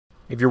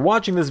If you're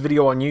watching this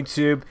video on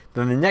YouTube,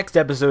 then the next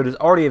episode is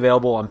already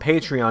available on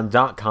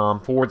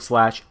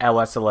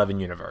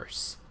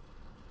patreon.com/LS11Universe.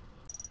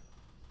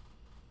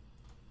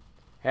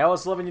 Hey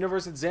LS11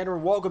 Universe, it's Xander,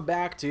 and welcome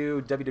back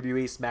to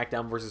WWE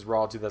Smackdown vs.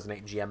 Raw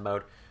 2008 GM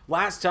mode.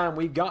 Last time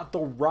we got The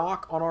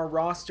Rock on our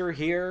roster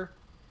here.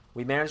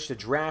 We managed to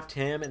draft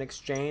him in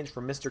exchange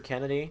for Mr.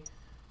 Kennedy.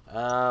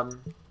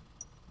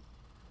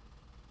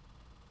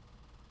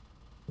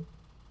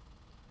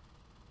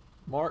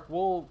 Mark,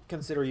 we'll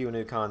consider you a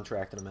new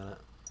contract in a minute.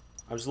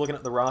 I'm just looking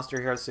at the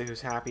roster here to see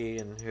who's happy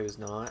and who's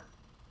not.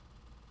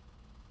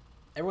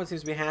 Everyone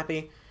seems to be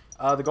happy.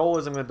 The goal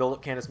is I'm going to build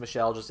up Candice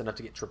Michelle just enough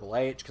to get Triple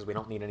H because we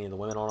don't need any of the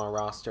women on our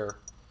roster.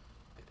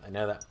 I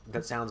know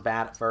that sounds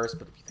bad at first,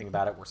 but if you think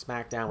about it, we're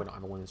SmackDown. We don't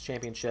have a women's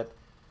championship.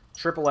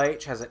 Triple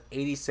H has an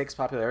 86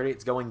 popularity.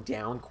 It's going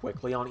down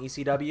quickly on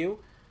ECW.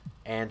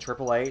 And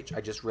Triple H,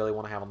 I just really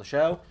want to have on the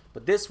show.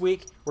 But this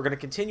week, we're going to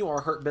continue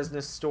our Hurt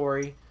Business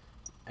story.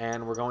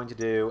 And we're going to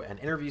do an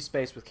interview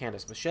space with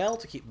Candice Michelle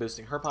to keep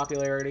boosting her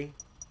popularity.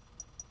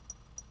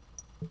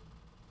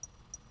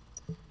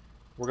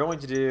 We're going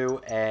to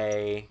do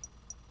a...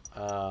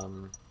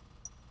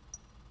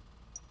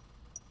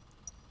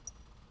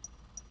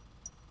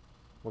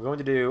 we're going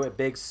to do a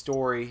big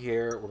story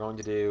here. We're going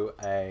to do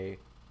a...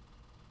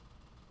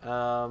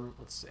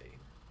 let's see.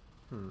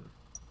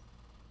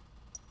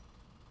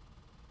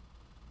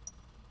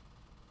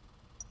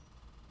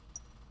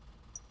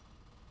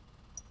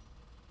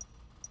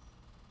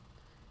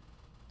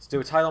 Let's do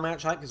a title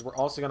match hype because we're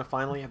also going to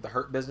finally have the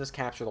Hurt Business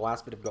capture the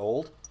last bit of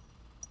gold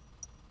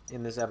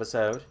in this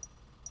episode,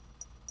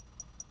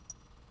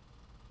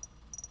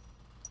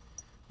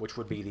 which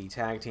would be the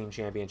tag team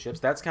championships.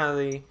 That's kind of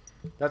the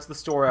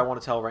story I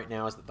want to tell right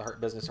now, is that the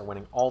Hurt Business are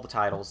winning all the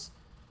titles.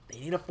 They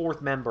need a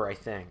fourth member, I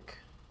think.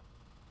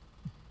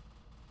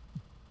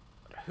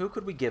 But who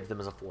could we give them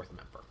as a fourth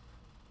member?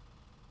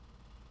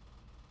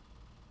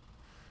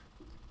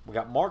 We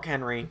got Mark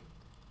Henry,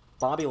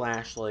 Bobby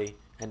Lashley,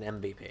 and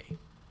MVP.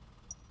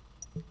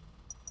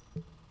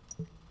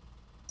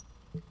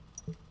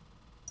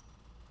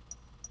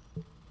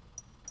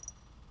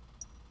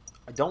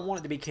 I don't want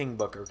it to be King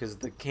Booker because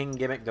the King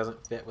gimmick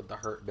doesn't fit with the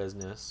Hurt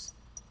Business.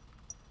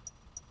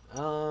 I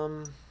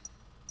don't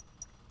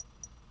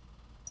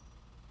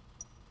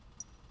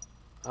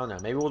know.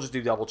 Maybe we'll just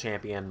do double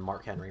champion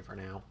Mark Henry for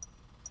now.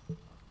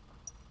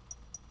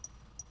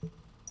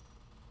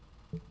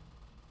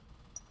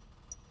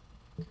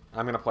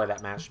 I'm going to play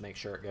that match to make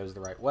sure it goes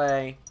the right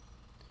way.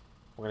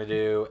 We're going to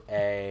do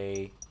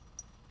a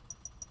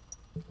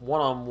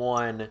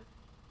one-on-one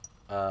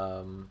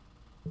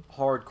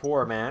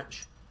hardcore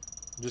match.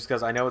 Just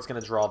because I know it's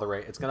going to draw the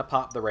rate. It's going to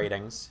pop the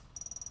ratings.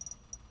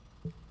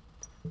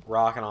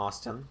 Rock and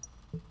Austin.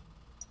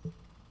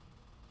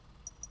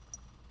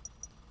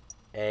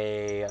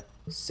 A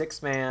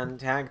 6-man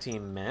tag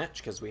team match,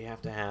 because we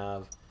have to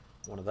have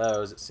one of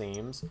those, it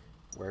seems,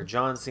 where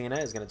John Cena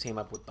is going to team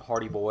up with the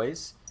Hardy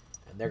Boys,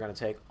 and they're going to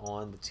take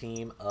on the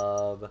team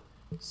of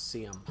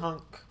CM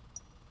Punk.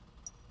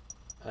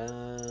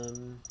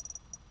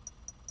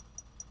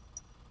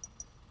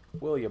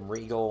 William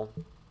Regal.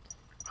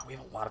 Oh, we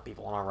have a lot of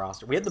people on our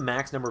roster. We have the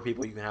max number of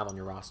people you can have on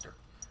your roster.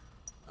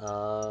 You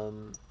know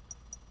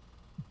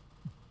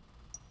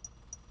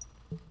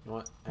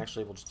what?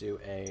 Actually, we'll just do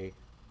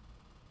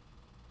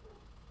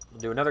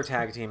another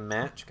tag team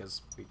match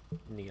because we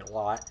need a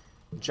lot.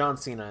 John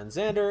Cena and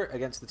Xander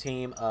against the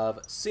team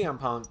of CM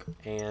Punk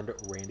and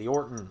Randy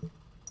Orton.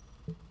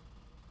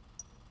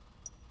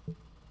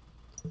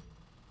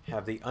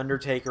 Have The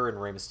Undertaker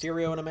and Rey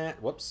Mysterio in a match.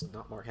 Whoops,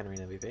 not Mark Henry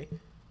and MVP.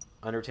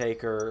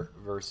 Undertaker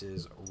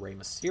versus Rey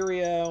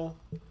Mysterio.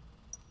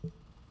 We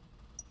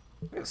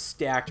have a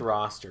stacked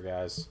roster,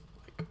 guys.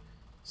 Like,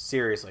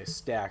 seriously, a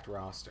stacked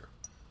roster.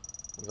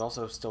 We've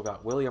also still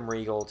got William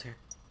Regal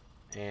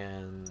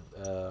and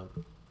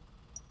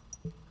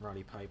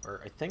Roddy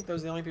Piper. I think those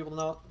are the only people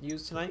not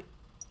used tonight.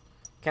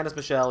 Candice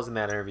Michelle is in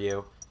that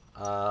interview.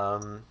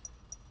 I'm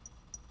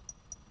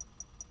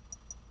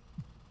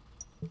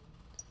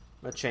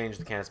going to change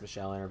the Candice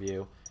Michelle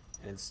interview.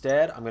 And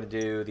instead, I'm going to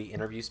do the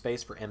interview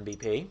space for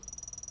MVP.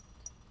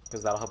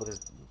 Because that'll help with his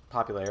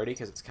popularity,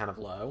 because it's kind of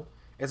low.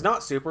 It's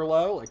not super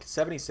low. Like,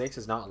 76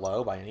 is not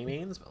low by any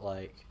means, but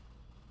like...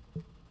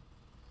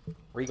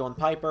 Regal and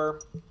Piper.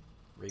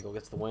 Regal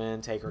gets the win.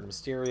 Taker and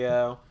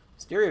Mysterio.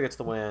 Mysterio gets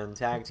the win.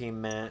 Tag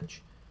team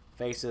match.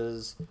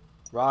 Faces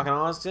Rock and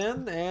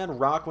Austin. And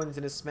Rock wins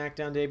in his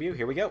SmackDown debut.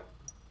 Here we go.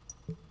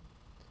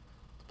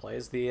 Let's play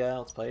as the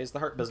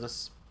Hurt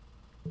Business.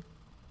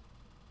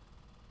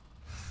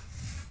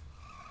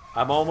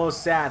 I'm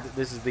almost sad that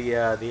this is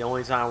the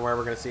only time we're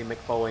ever going to see Mick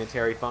Foley and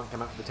Terry Funk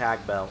come out with the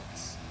tag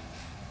belts.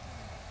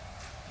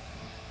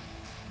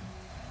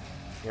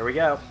 Here we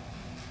go.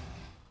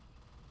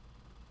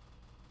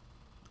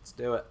 Let's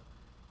do it.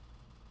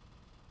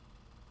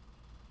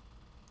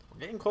 We're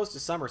getting close to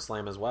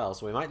Summerslam as well,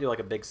 so we might do like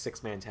a big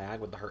 6-man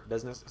tag with the Hurt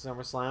Business at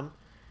Summerslam.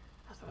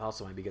 That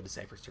also might be good to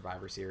say for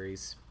Survivor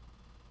Series.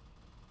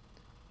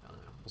 I don't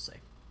know. We'll see.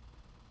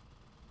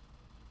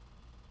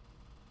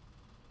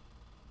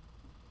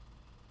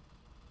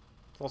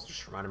 Also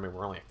just reminded me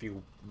we're only a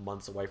few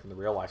months away from the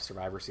real-life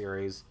Survivor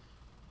Series.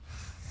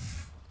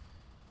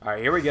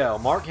 Alright, here we go.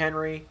 Mark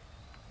Henry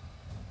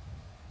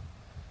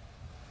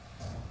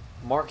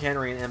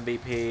and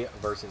MVP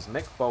versus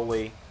Mick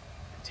Foley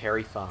and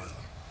Terry Funk.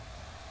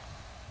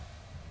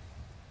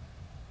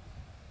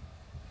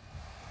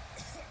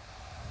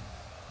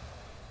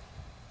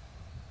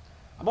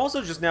 I'm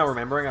also just now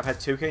remembering I've had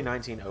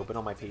 2K19 open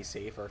on my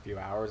PC for a few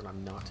hours and I've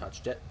not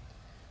touched it.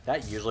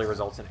 That usually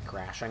results in it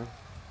crashing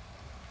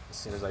as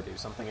soon as I do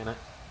something in it.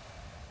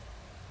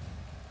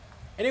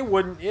 And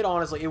it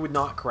honestly would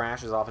not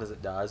crash as often as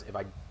it does if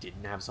I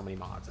didn't have so many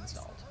mods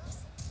installed.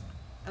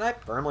 And I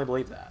firmly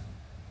believe that.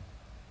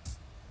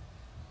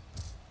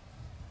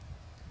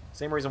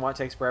 Same reason why it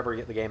takes forever to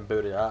get the game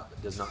booted up.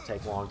 It does not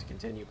take long to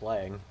continue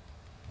playing.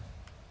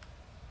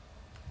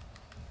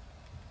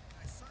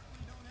 I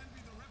certainly don't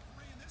envy the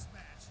referee in this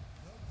match.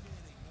 No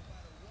kidding. No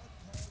matter what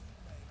call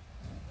you make,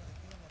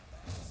 you're going to get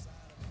on the backside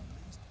of at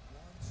least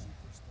one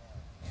superstar.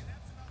 And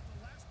that's about the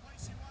last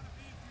place you want to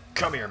be if you're...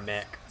 Come here,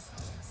 Mick.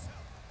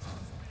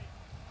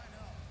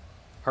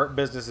 Hurt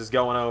Business is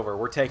going over.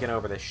 We're taking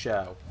over this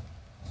show.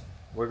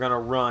 We're going to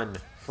run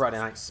Friday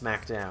Night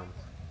Smackdown.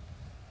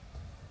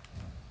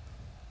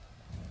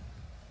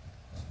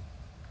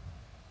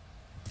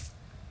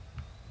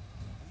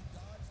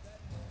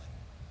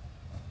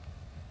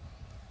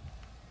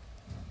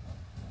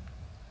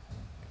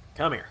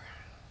 Come here.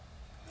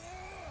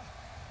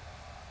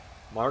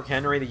 Mark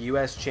Henry, the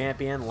U.S.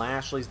 champion.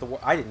 Lashley's the...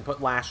 I didn't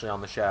put Lashley on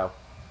the show.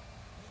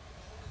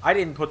 I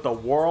didn't put the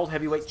World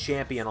Heavyweight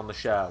Champion on the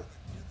show.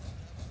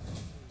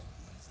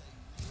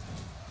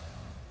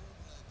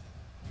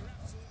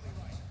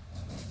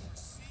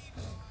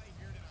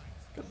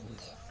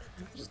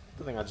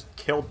 I think I just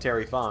killed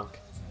Terry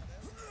Funk.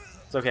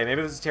 It's okay.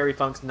 Maybe this is Terry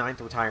Funk's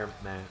 9th retirement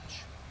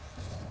match.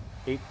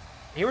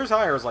 He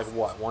retires like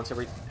what? Once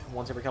every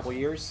couple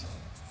years.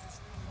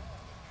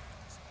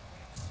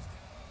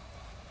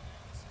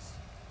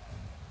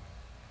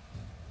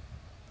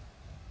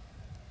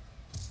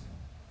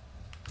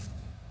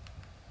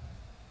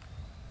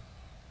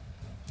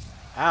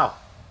 Ow!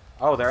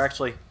 Oh, they're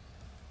actually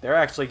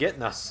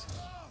getting us.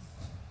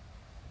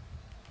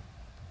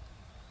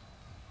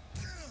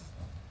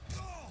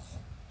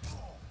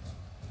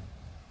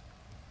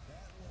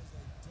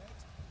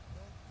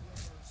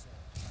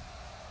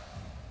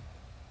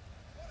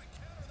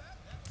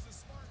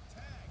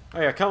 Oh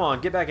yeah, come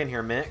on, get back in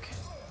here, Mick.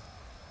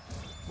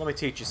 Let me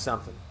teach you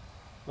something.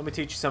 Let me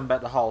teach you something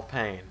about the Hall of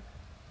Pain.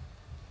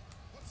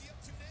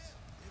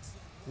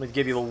 Let me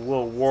give you the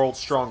little world's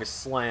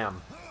strongest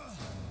slam.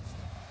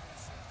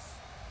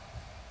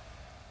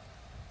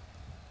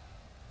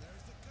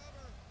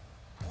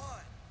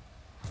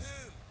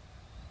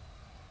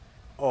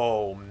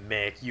 Oh,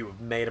 Mick, you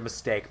have made a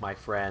mistake, my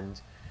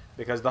friend.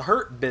 Because the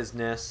Hurt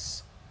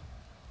Business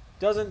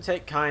doesn't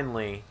take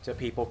kindly to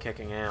people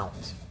kicking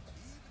out.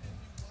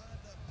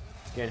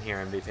 Get in here,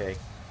 MVP.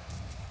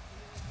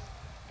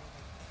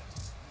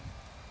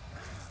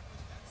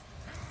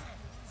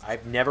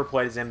 I've never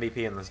played as MVP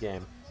in this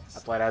game. I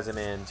played as him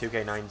in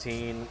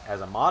 2K19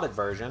 as a modded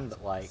version,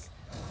 but, like,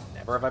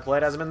 never have I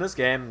played as him in this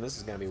game. This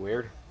is going to be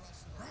weird.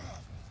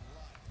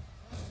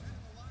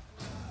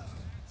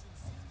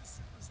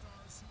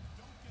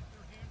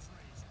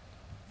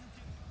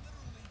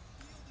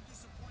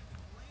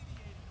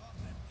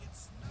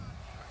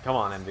 Come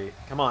on,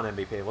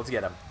 MVP. Let's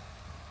get him.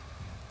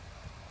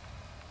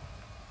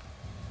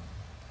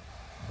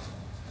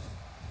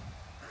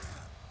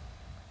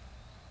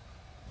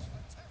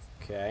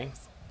 Okay.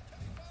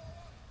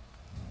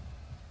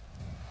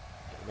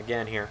 Get him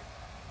again here.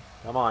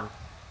 Come on.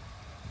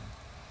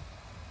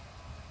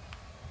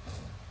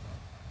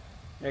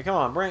 Hey, come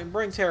on.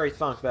 Bring Terry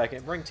Funk back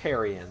in. Bring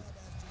Terry in.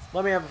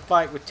 Let me have a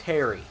fight with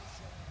Terry.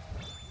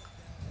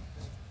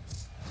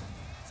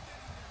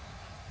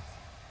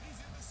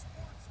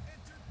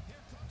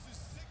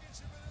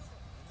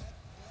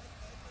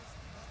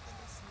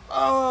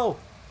 Oh!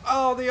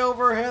 Oh, the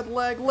overhead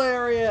leg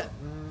lariat!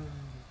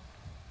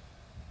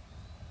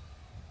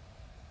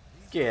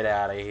 Get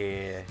out of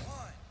here.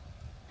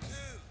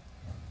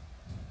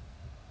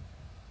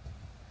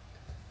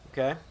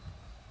 Okay.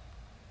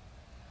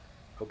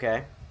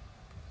 Okay.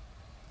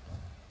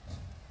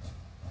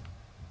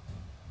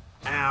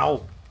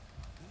 Ow!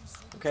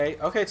 Okay,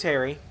 okay,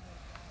 Terry.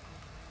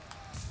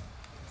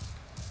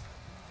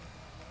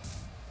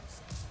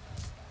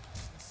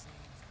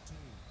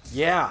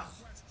 Yeah.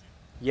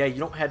 Yeah, you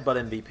don't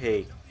headbutt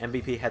MVP.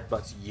 MVP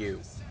headbutts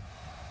you.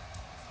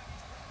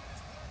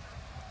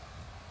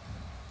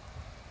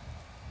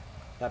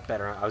 That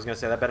better not, I was going to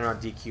say, that better not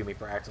DQ me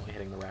for accidentally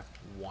hitting the ref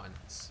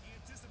once.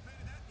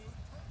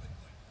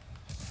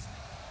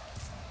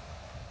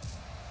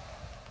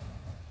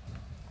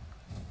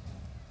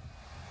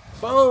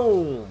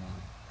 Boom!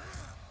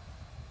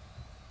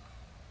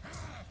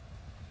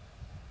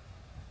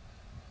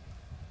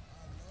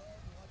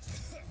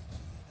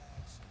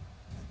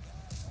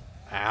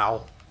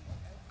 Ow.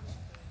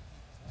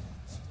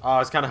 Oh, I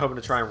was kind of hoping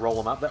to try and roll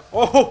him up there.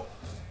 Oh!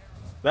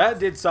 That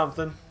did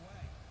something.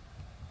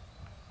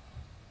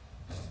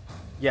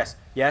 Yes,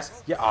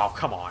 yes, yeah. Oh,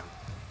 come on.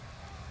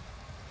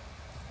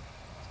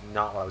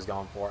 Not what I was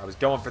going for. I was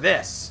going for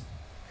this.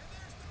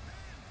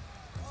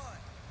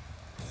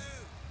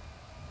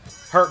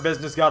 Hurt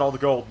Business got all the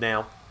gold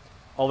now.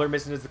 All they're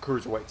missing is the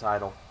Cruiserweight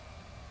title.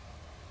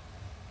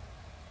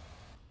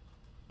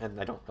 And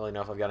I don't really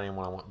know if I've got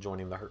anyone I want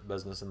joining the Hurt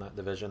Business in that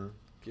division.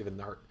 Given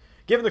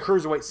the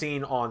Cruiserweight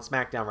scene on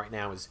Smackdown right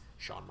now is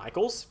Shawn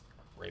Michaels,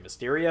 Rey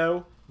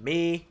Mysterio,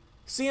 me,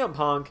 CM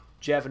Punk,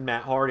 Jeff, and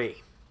Matt Hardy.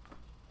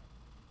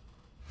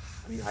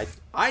 I mean,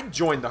 I'd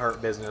join the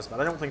Hurt Business, but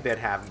I don't think they'd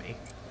have me.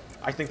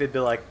 I think they'd be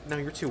like, no,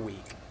 you're too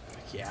weak.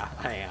 Like, yeah,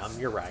 I am.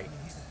 You're right.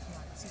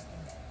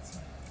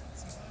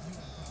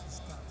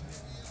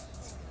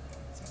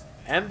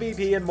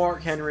 MVP and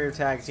Mark Henry are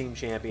tag team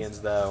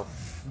champions, though.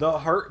 The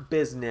Hurt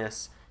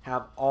Business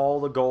have all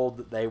the gold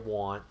that they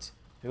want.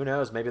 Who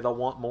knows? Maybe they'll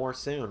want more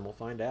soon. We'll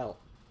find out.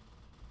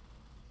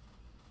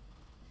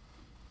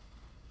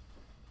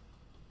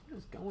 What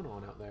is going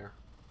on out there?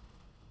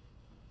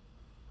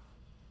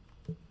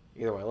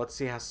 Either way, let's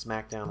see how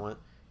Smackdown went.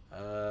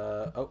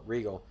 Oh,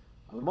 Regal.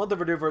 I'm a month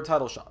overdue for a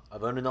title shot.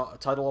 I've earned a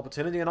title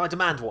opportunity and I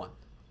demand one.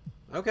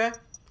 Okay.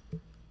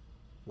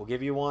 We'll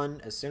give you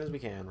one as soon as we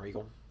can,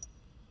 Regal.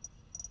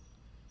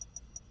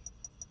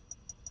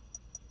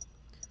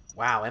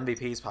 Wow,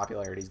 MVP's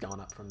popularity's gone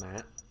up from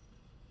that.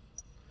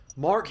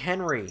 Mark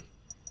Henry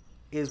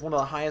is one of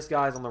the highest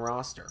guys on the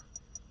roster.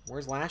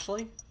 Where's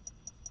Lashley?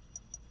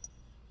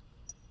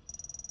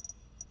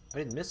 I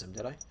didn't miss him,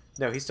 did I?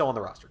 No, he's still on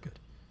the roster. Good.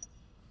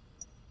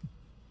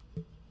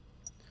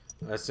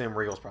 I assume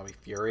Regal's probably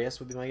furious,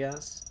 would be my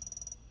guess.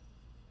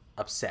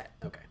 Upset.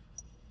 Okay.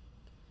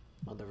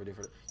 Month overdue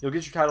for it. You'll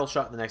get your title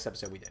shot in the next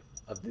episode we do.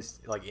 Of this,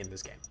 like, in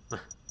this game.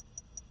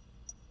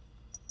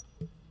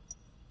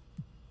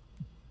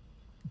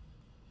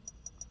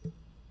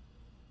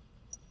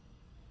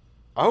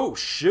 Oh,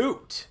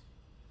 shoot!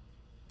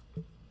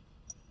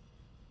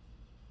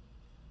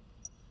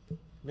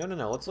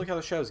 No. Let's look how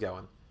the show's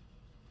going.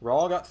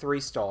 Raw got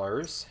 3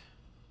 stars.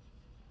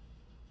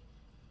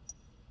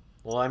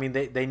 Well, I mean,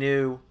 they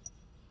knew...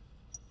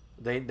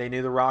 They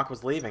knew The Rock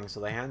was leaving,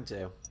 so they had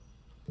to.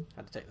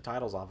 Had to take the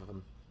titles off of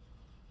him.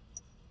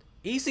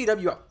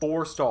 ECW got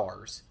 4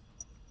 stars.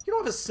 You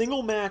don't have a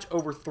single match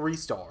over 3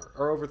 stars.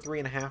 Or over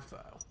 3.5,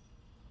 though.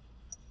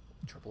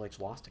 Triple H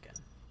lost again.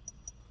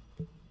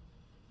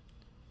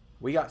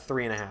 We got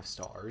 3.5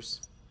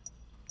 stars.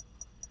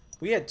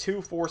 We had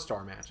 2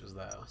 4-star matches,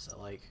 though. So,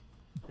 like,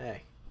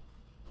 hey.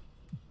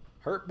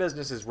 Hurt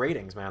Business is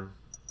ratings, man.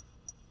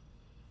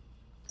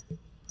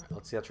 Alright,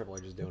 let's see how Triple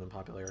H is doing in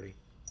popularity.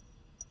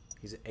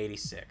 He's at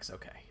 86.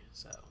 Okay,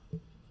 so.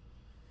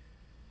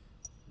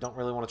 Don't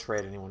really want to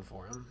trade anyone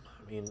for him.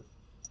 I mean,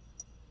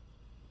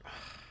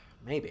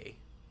 maybe.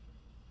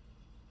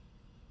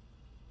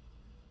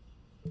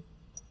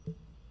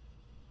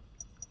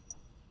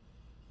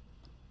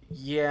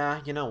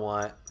 Yeah, you know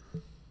what?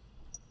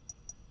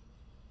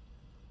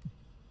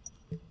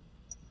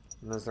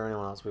 And is there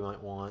anyone else we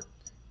might want?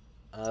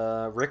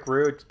 Rick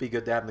Rude would be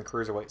good to have in the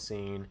Cruiserweight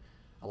scene.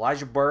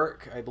 Elijah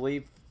Burke, I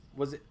believe.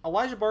 Was it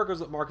Elijah Burke or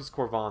was it Marcus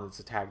Corvon that's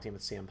a tag team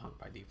with CM Punk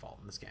by default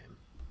in this game?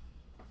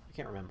 I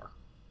can't remember.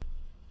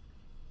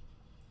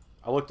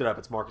 I looked it up.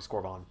 It's Marcus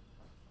Corvon.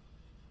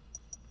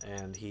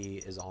 And he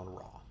is on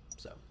Raw.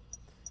 So,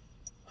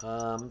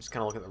 I'm just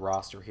kind of looking at the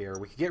roster here.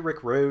 We could get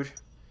Rick Rude.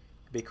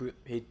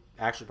 He'd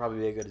actually probably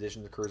be a good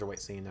addition to the Cruiserweight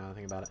scene now that I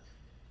think about it.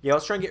 Yeah,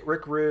 let's try and get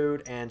Rick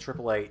Rude and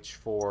Triple H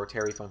for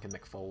Terry Funk and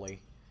Mick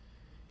Foley.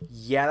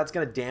 Yeah, that's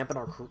going to dampen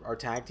our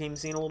tag team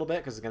scene a little bit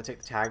because it's going to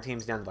take the tag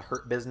teams down to the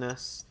Hurt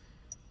Business,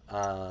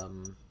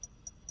 the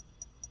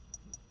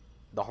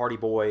Hardy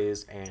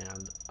Boys,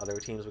 and other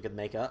teams we could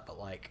make up. But,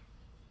 like,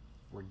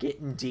 we're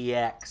getting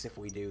DX if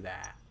we do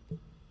that.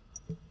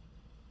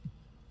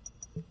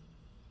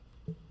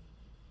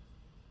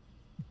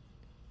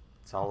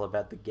 It's all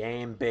about the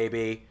game,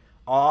 baby.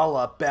 All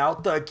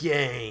about the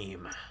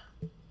game.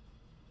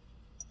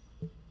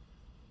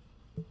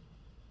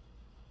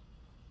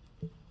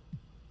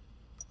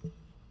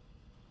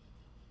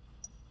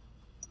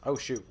 Oh,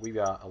 shoot. We've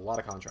got a lot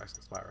of contracts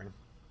expiring.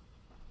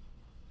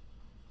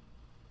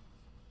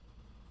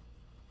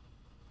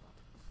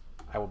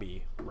 I will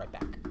be right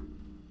back.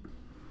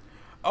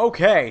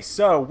 Okay,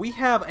 so we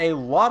have a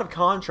lot of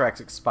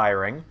contracts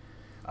expiring,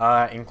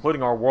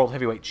 including our World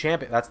Heavyweight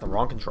Champion. That's the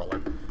wrong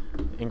controller.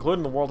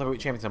 Including the World Heavyweight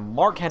Champions of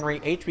Mark Henry,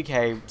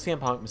 HBK, CM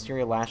Punk,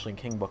 Mysterio, Lashley, and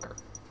King Booker.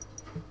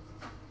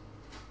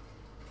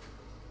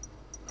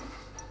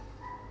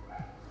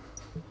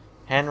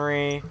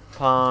 Henry,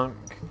 Punk,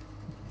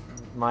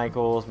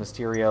 Michaels,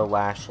 Mysterio,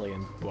 Lashley,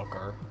 and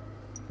Booker.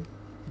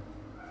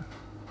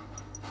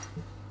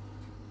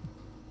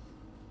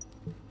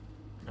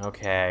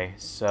 Okay,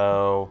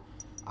 so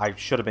I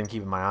should have been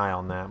keeping my eye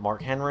on that.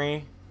 Mark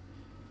Henry.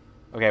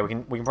 Okay, we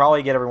can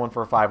probably get everyone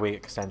for a 5-week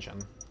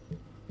extension.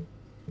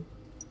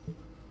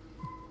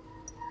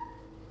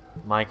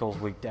 Michaels,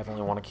 we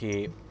definitely want to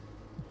keep.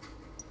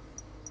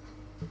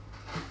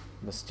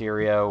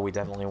 Mysterio, we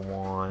definitely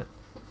want.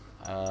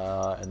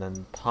 And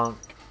then Punk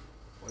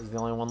was the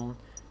only one.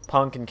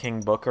 Punk and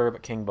King Booker,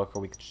 but King Booker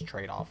we could just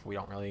trade off. We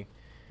don't really...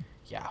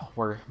 Yeah,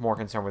 we're more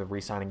concerned with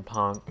re-signing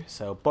Punk.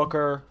 So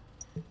Booker,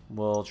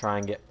 we'll try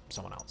and get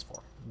someone else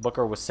for.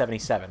 Booker was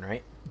 77,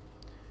 right?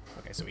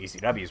 Okay, so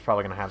ECW is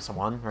probably going to have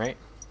someone, right?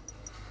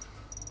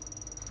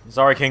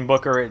 Sorry, King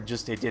Booker, it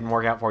didn't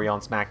work out for you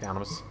on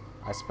Smackdown,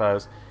 I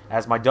suppose.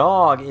 As my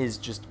dog is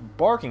just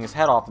barking his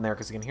head off in there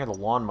because he can hear the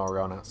lawnmower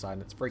going outside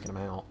and it's freaking him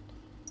out.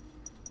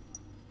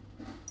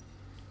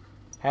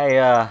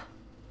 Hey,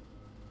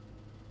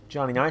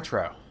 Johnny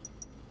Nitro.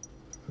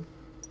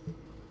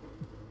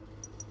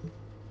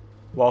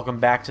 Welcome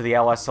back to the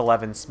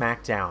LS11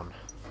 Smackdown.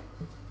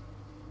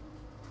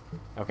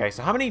 Okay,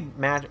 so how many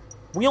match...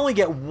 We only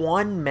get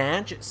one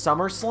match at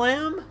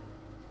SummerSlam?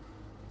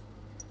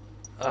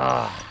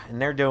 Ugh,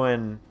 and they're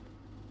doing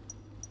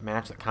a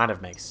match that kind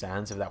of makes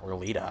sense if that were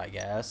Lita, I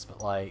guess.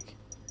 But, like,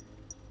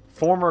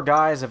 former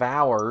guys of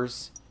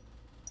ours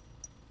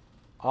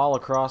all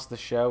across the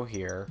show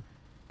here.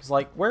 Because,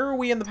 like, where are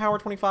we in the Power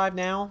 25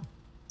 now?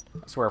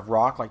 I swear if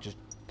Rock, like, just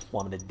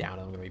plummeted down,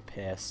 I'm going to be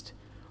pissed.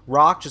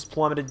 Rock just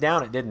plummeted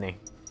down it, didn't he?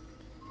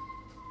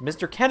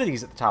 Mr.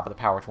 Kennedy's at the top of the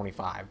Power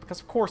 25, because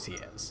of course he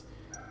is.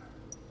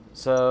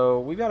 So,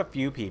 we've got a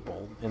few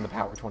people in the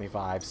Power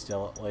 25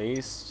 still, at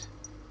least.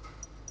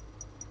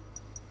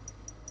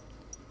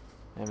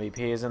 MVP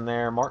is in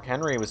there. Mark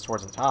Henry was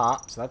towards the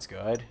top, so that's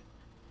good.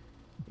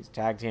 He's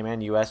tag team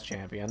and US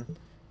champion.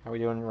 How are we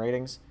doing in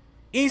ratings?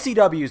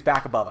 ECW's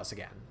back above us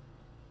again.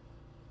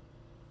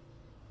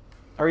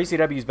 Or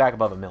ECW's back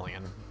above 1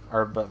 million.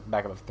 Or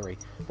back above 3.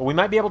 But we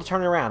might be able to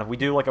turn it around if we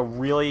do like a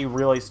really,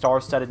 really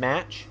star-studded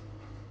match.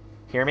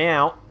 Hear me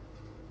out.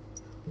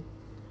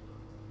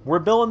 We're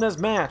billing this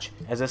match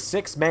as a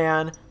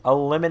 6-man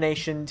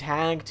elimination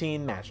tag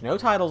team match. No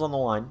titles on the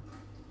line.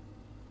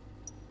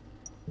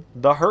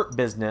 The Hurt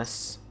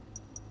Business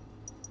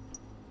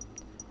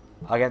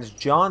against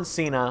John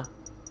Cena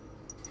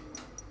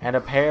and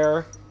a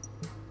pair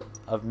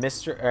of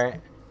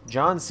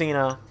John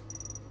Cena,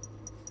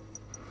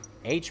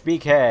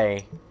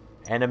 HBK,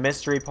 and a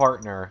mystery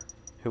partner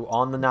who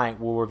on the night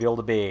will reveal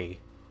to be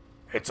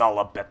It's All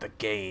About the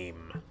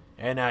Game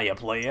and how you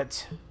play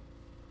it.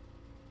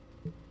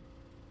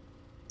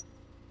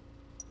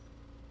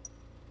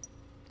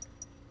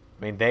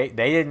 I mean, they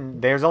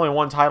didn't... There's only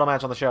one title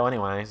match on the show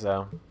anyway,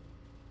 so...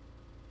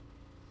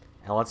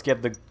 And let's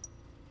give the...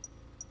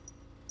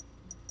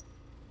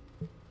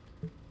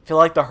 I feel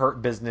like the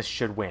Hurt Business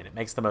should win. It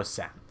makes the most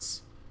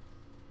sense.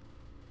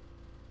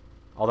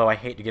 Although I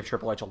hate to give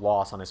Triple H a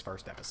loss on his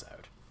first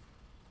episode.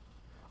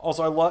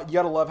 Also, you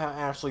gotta love how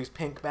Ashley's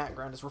pink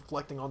background is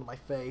reflecting onto my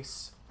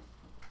face.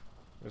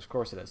 Of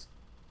course it is.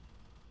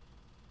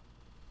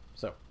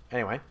 So,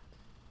 anyway...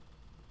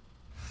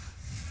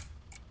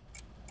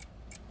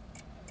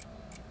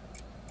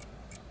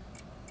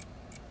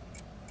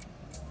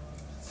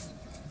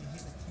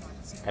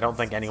 I don't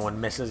think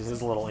anyone misses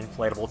his little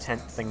inflatable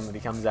tent thing that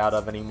he comes out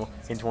of anymore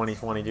in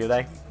 2020, do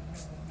they?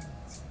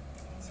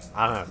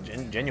 I don't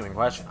know. Genuine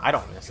question. I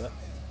don't miss it.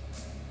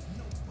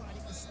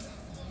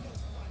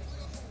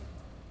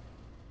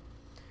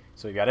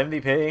 So we got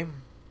MVP.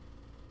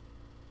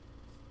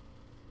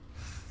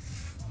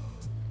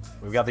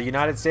 We've got the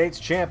United States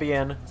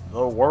Champion,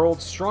 the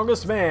world's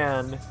strongest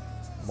man,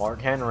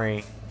 Mark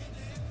Henry.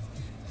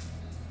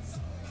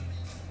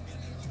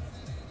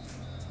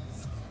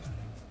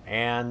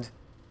 And...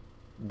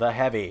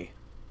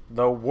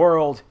 the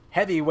world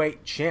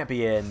heavyweight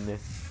champion,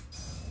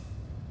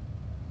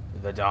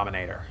 the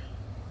Dominator,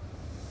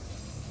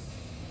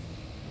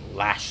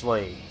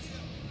 Lashley.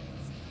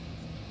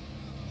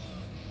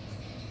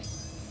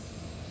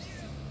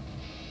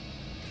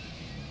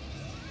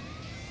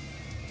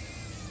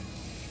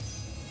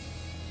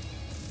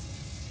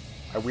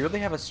 I weirdly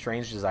have a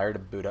strange desire to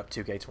boot up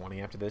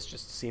 2K20 after this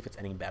just to see if it's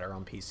any better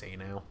on PC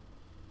now.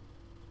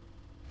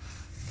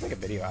 Make a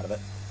video out of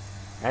it.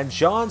 And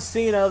John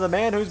Cena, the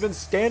man who's been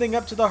standing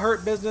up to the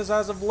Hurt Business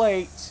as of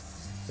late,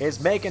 is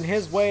making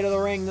his way to the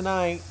ring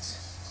tonight.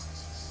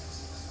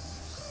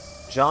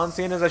 John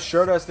Cena's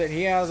assured us that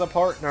he has a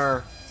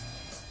partner.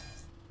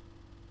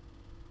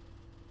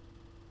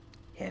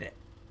 Hit it.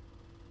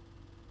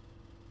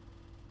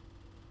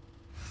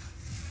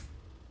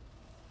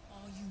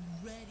 Are you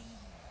ready?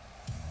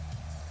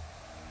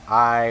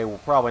 I will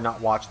probably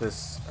not watch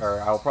this, or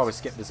I will probably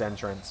skip this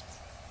entrance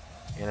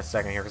in a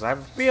second here, because I have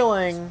a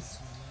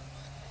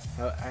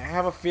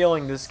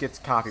feeling... this gets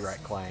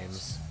copyright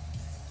claims.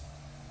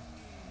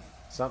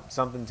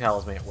 Something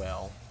tells me it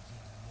will.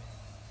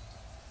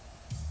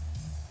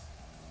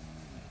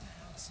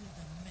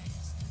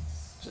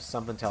 Just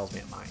something tells me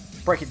it might.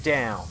 Break it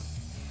down.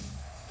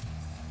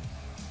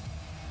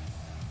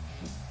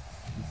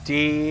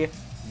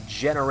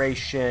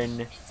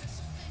 D-Generation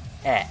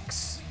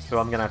X. So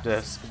I'm gonna have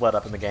to split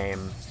up in the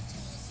game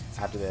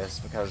after this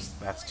because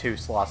that's 2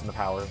 slots in the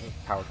Power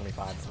 25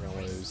 that we're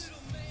gonna lose.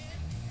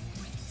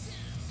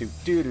 Do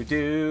do do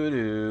do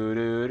do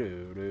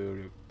do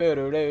do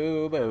do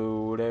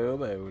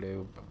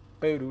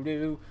do do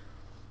do.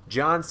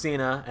 John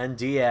Cena and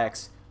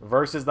DX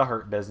versus the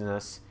Hurt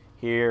Business.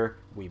 Here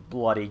we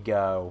bloody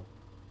go.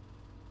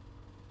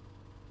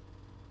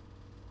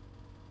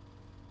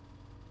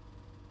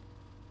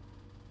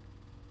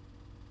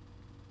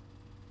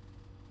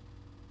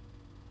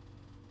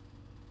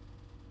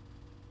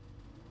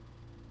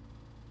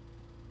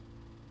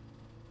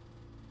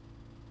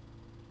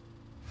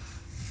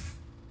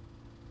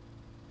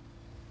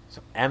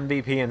 So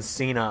MVP and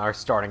Cena are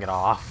starting it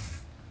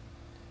off.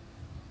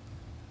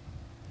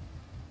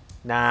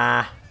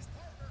 Nah.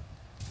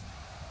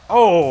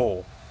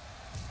 Oh!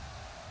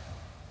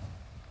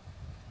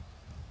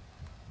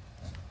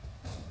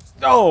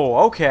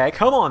 Oh, okay.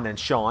 Come on then,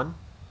 Sean.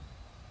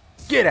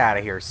 Get out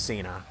of here,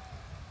 Cena.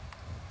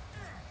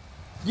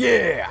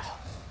 Yeah!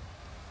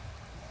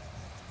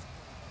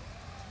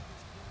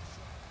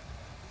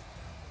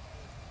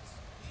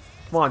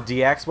 Come on,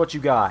 DX. What you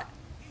got?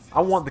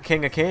 I want the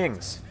King of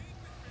Kings.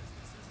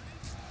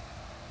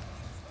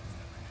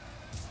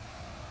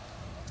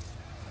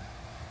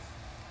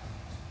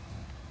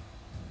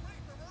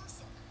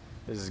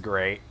 This is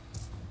great.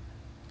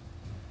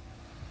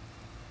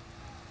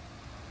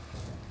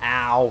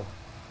 Ow.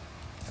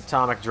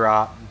 Atomic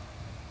drop.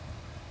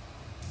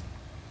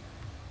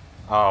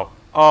 Oh.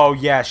 Oh,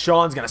 yeah.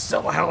 Sean's going to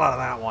sell the hell out of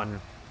that one.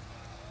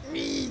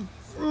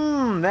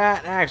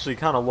 That actually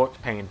kind of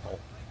looked painful.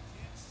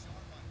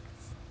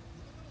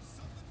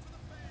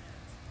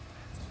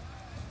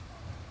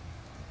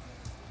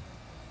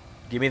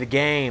 Give me the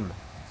game.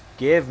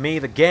 Give me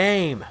the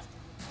game.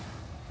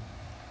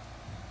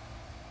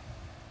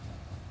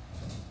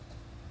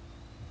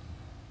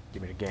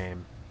 Give me the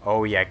game.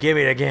 Oh, yeah. Give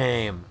me the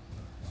game.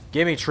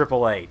 Give me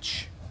Triple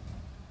H.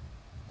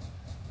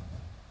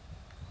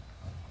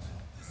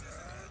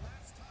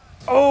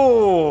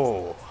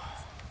 Oh!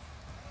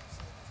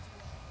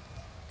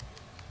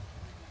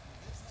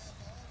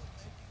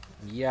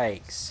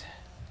 Yikes.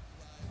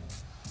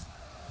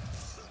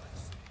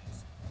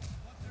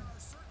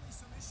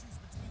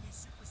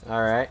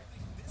 Alright.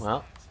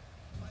 Well.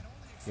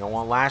 You don't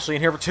want Lashley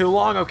in here for too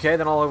long? Okay,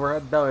 then I'll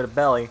overhead belly to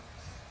belly.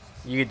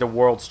 You get the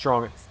world's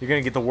strongest. You're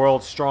gonna get the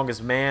world's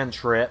strongest man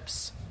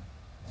trips.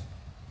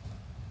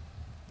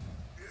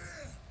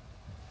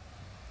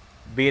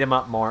 Beat him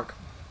up, Mark.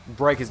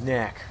 Break his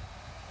neck.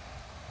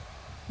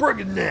 Break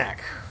his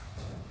neck.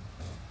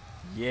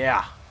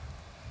 Yeah.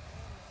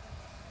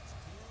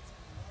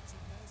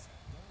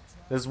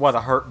 This is why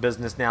the Hurt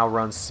Business now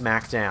runs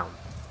Smackdown.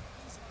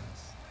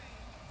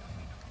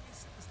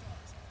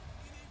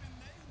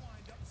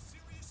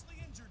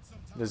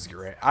 This is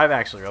great. I'm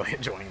actually really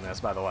enjoying this,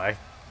 by the way.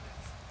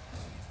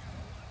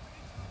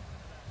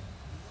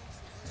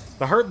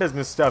 The Hurt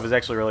Business stuff is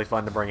actually really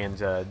fun to bring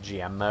into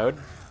GM mode.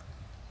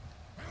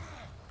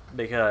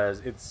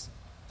 Because it's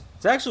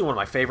actually one of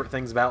my favorite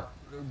things about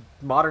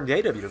modern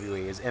day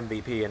WWE is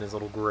MVP and his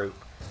little group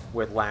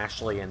with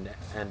Lashley and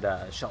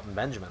Shelton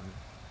Benjamin.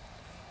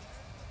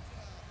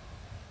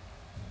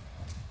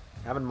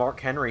 Having Mark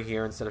Henry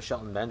here instead of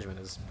Shelton Benjamin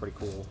is pretty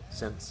cool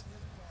since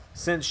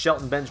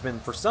Shelton Benjamin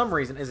for some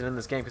reason isn't in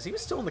this game because he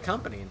was still in the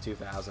company in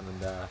 2000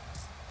 and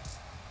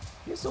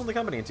he was still in the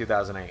company in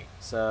 2008.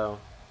 So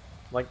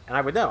like, and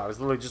I would know. I was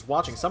literally just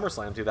watching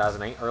SummerSlam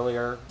 2008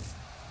 earlier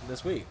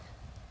this week,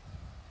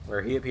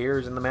 where he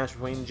appears in the match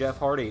between Jeff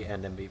Hardy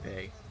and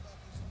MVP.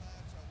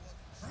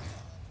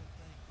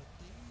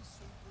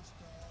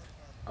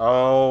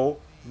 Oh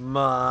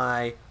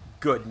my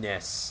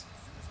goodness.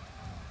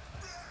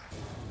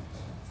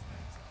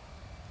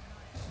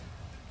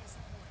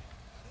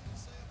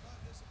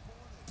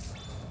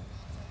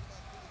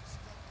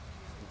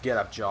 Get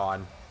up,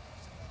 John.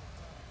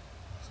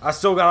 I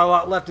still got a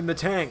lot left in the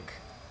tank.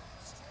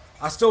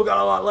 I still got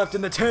a lot left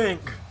in the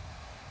tank.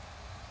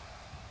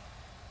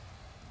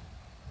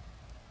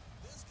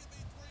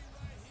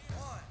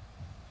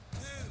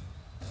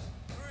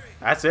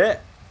 That's it.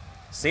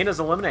 Cena's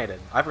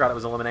eliminated. I forgot it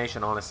was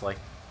elimination, honestly.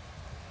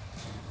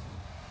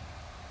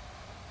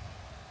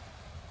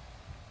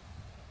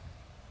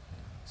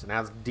 So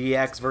now it's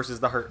DX versus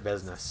the Hurt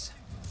Business.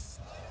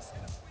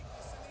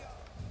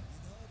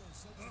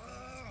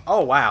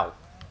 Oh, wow.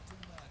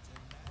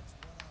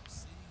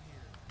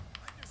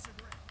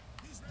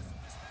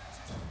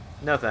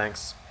 No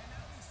thanks.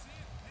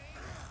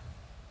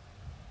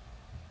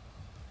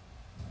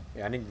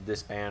 Yeah, I need to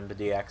disband the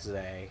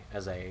DX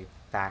as a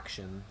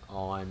faction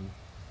on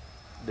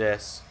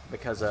this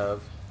because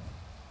of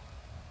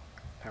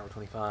Power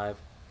 25.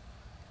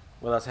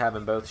 With us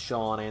having both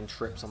Shawn and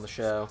Trips on the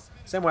show.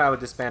 Same way I would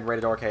disband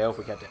Rated RKO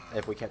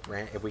if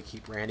we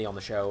keep Randy on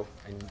the show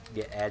and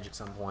get Edge at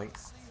some point.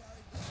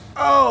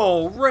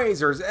 Oh,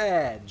 Razor's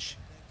Edge.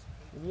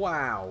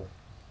 Wow.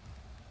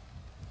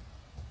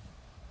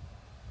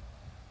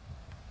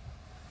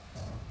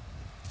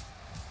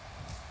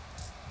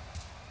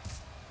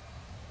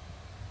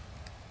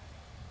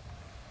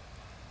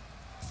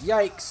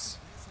 Yikes.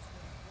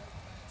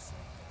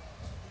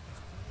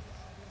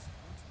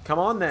 Come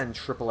on then,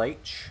 Triple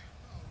H.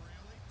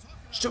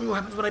 Show me what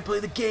happens when I play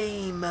the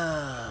game.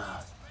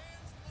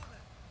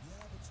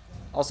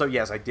 Also,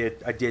 yes, I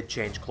did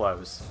change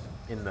clothes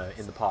in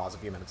the pause a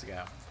few minutes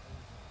ago,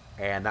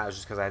 and that was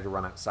just because I had to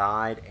run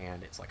outside,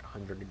 and it's like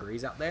 100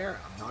 degrees out there.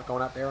 I'm not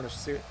going out there in a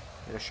suit,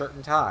 in a shirt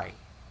and tie,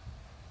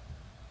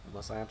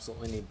 unless I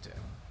absolutely need to.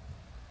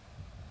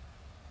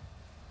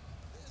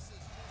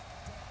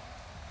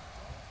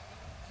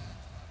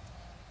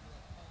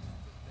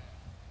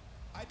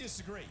 I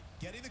disagree.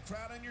 Getting the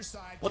crowd on your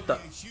side What can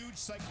the? be a huge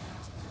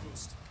psychological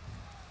boost.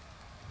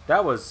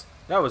 That was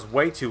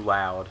way too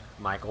loud,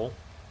 Michael.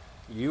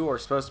 You are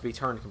supposed to be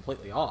turned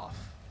completely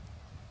off.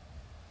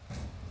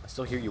 I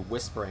still hear you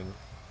whispering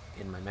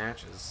in my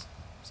matches,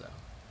 so.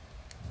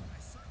 I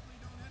certainly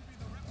don't envy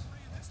the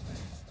referee in this match.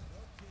 No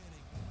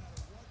kidding. No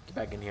matter what. Get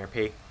back in here,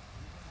 P.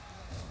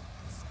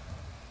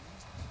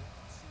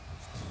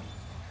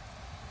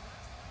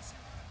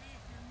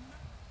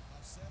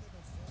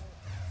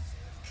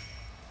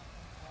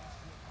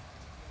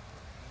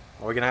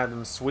 Are we gonna have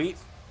them sweep?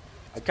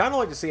 I'd kind of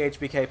like to see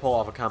HBK pull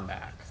off a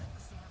comeback.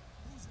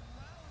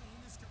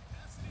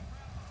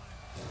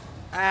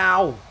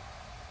 Ow!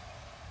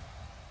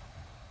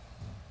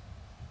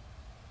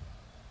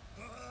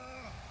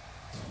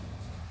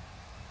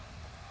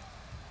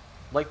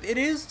 Like, it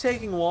is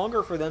taking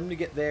longer for them to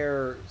get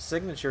their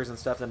signatures and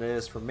stuff than it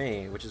is for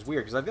me, which is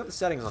weird, because I've got the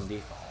settings on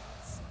default.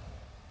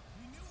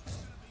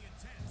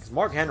 Because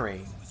Mark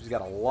Henry, he's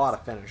got a lot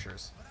of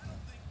finishers.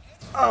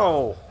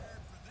 Oh!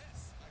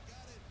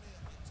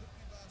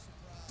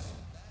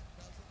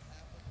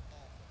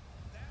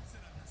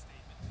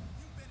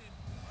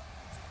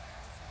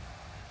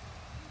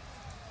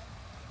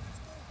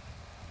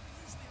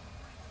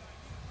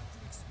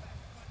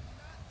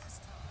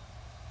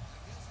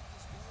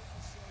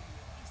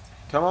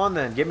 Come on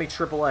then, give me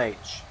Triple H.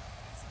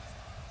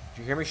 Did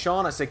you hear me,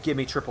 Sean? I said give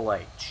me Triple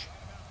H.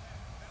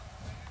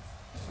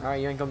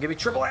 Alright, you ain't gonna give me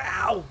Triple H.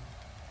 Ow!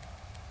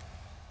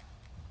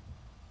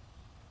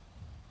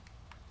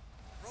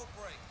 Rope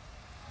break.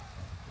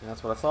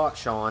 That's what I thought,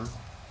 Sean.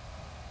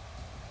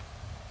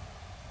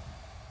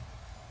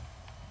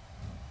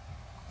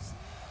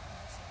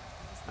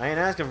 I ain't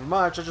asking for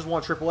much, I just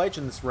want Triple H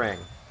in this ring.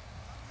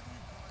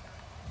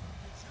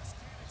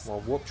 Well,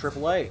 whoop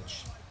Triple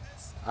H.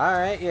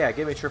 Alright, yeah,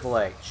 give me Triple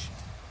H.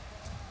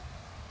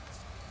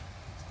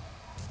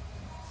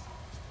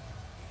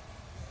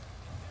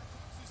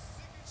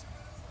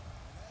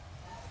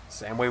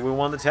 Same way we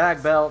won the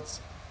tag belts.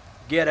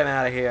 Get him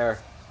out of here.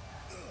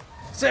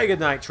 Say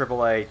goodnight,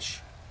 Triple H.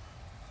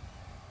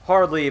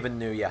 Hardly even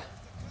knew ya.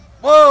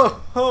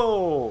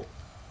 Whoa!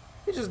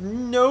 He just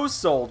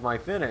no-sold my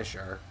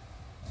finisher.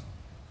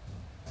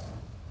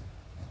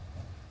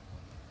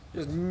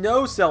 Just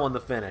no-selling the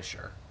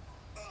finisher.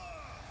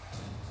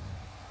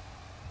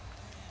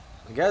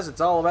 I guess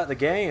it's all about the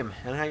game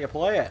and how you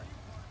play it.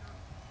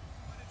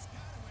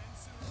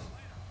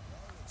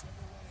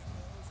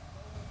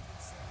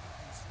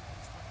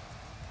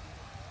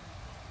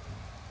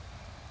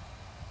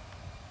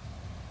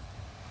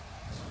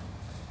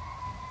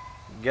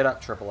 Get up,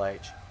 Triple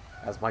H.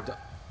 As my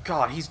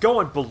God, he's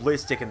going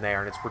ballistic in there,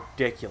 and it's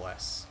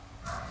ridiculous.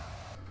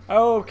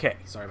 Okay,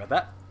 sorry about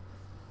that.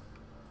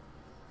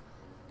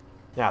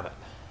 Now then.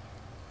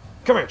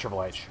 Come here,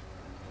 Triple H.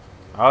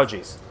 Oh,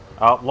 jeez.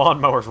 Oh,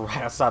 lawnmower's right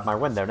outside my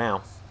window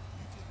now.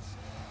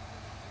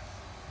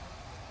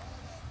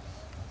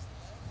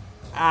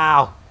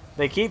 Ow!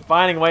 They keep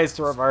finding ways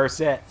to reverse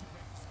it.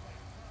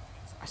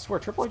 I swear,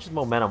 Triple H's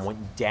momentum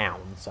went down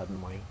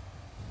suddenly.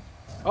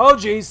 Oh,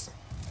 jeez!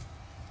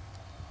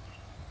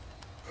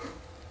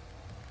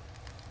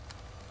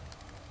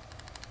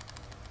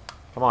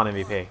 Come on,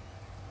 MVP.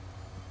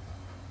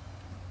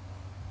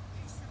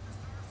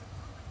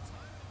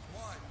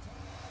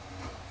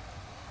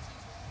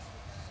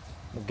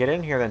 Well, get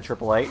in here then,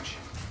 Triple H.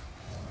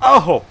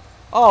 Oh!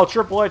 Oh,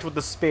 Triple H with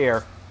the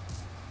spear.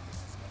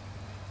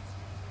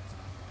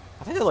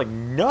 I think they're like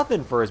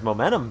nothing for his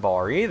momentum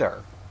bar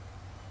either.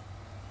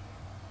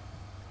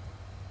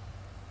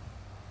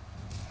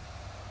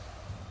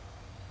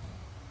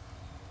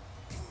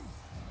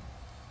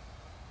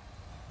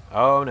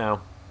 Oh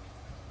no.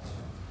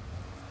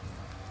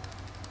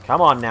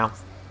 Come on now.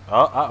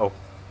 Oh, uh-oh.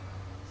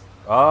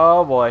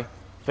 Oh boy.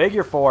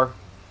 Figure four.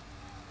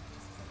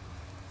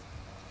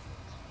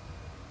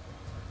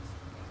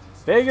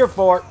 Figure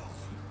four.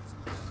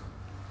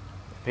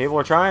 People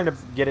are trying to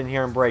get in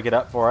here and break it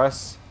up for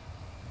us.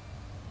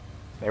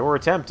 They were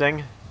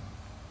attempting.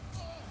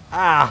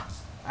 Ah!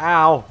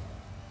 Ow!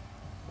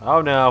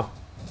 Oh no.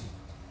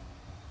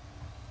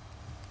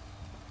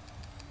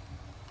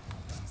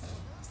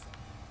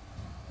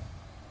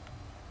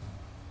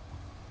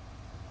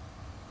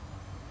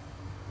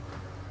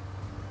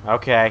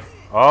 Okay.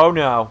 Oh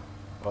no.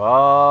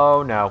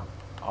 Oh no.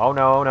 Oh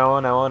no, no,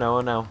 no,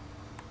 no, no.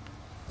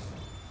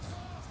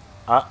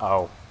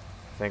 Uh-oh.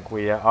 Think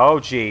we oh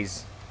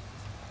jeez.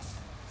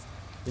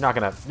 You're not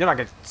gonna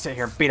sit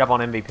here and beat up on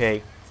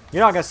MVP.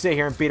 You're not gonna sit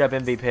here and beat up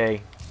MVP.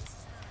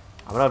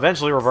 I'm gonna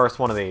eventually reverse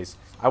one of these.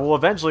 I will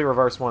eventually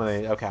reverse one of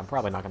these. Okay, I'm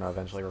probably not going to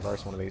eventually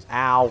reverse one of these.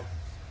 Ow.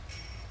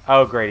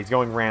 Oh, great. He's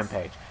going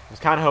Rampage. I was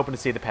kind of hoping to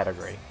see the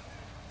pedigree,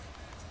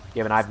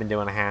 given I've been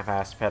doing a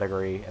half-assed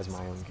pedigree as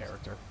my own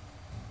character.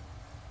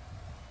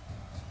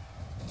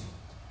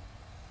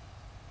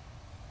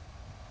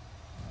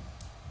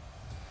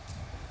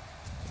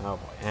 Oh,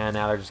 boy. And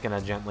now they're just going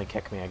to gently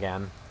kick me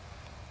again.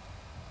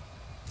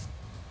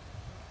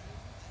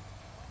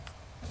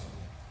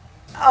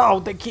 Oh,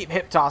 they keep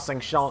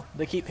hip-tossing Sean.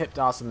 They keep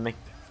hip-tossing me.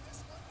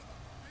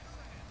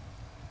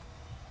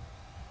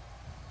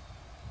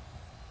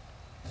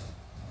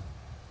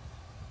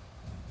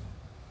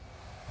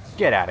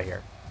 Get out of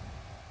here.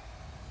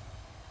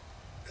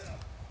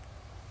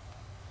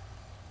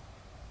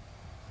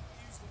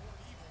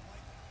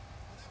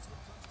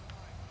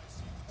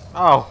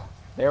 Oh,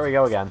 there we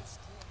go again.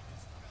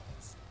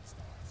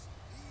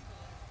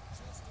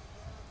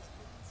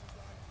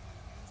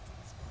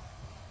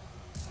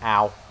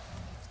 Ow.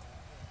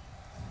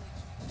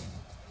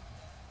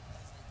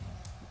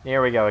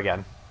 Here we go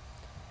again.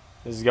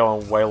 This is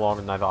going way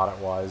longer than I thought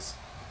it was.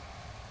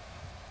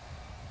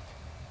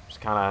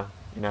 Just kind of,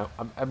 you know,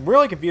 I'm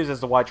really confused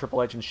as to why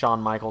Triple H and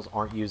Shawn Michaels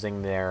aren't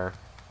using their,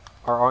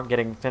 or aren't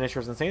getting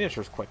finishers and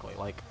signatures quickly.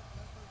 Like,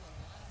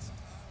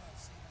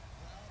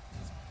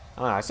 I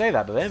don't know, I say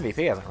that, but the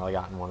MVP hasn't really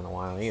gotten one in a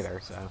while either,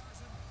 so.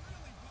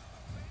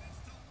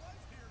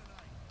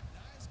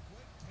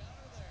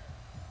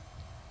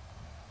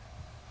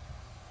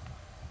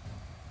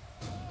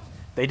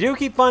 They do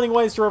keep finding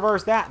ways to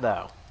reverse that,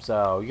 though.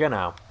 So, you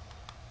know,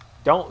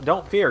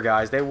 don't fear,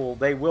 guys. They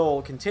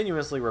will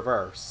continuously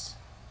reverse.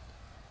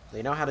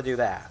 They know how to do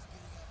that.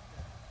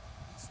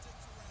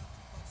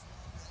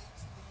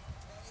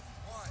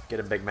 Get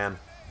him, big man.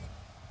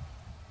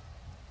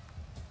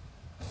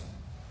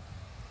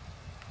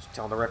 Just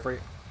telling the referee,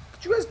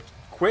 could you guys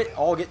quit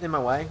all getting in my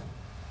way?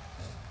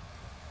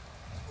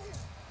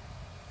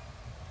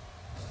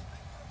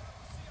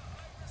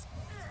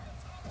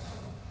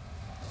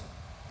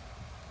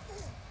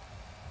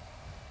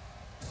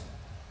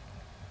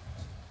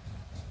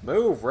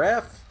 Move,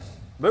 ref.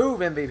 Move,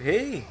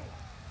 MVP.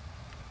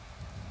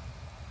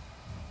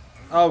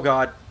 Oh,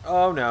 God.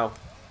 Oh, no.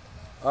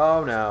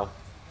 Oh, no.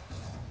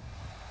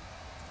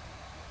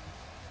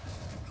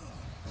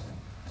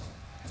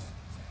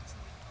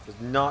 Was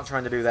not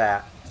trying to do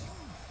that.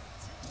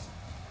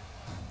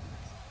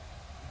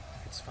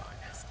 It's fine.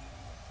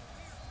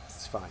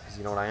 It's fine, because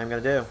you know what I am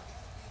going to do?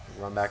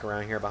 Run back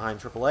around here behind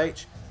Triple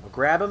H. I'll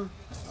grab him.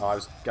 Oh, I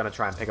was going to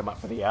try and pick him up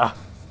for the,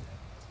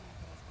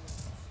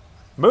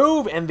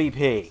 Move,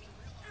 MVP.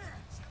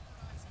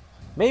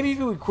 Maybe if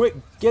you would quit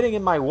getting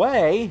in my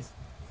way.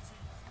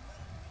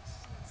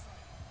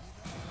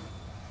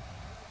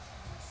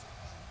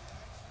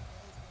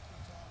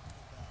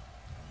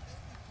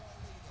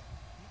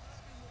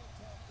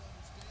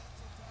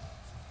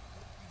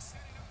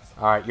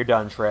 Alright, you're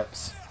done,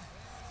 Trips.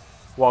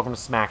 Welcome to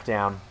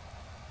Smackdown.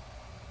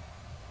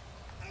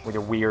 With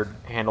your weird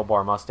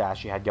handlebar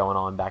mustache you had going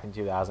on back in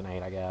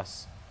 2008, I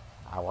guess.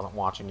 I wasn't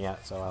watching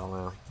yet, so I don't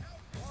know.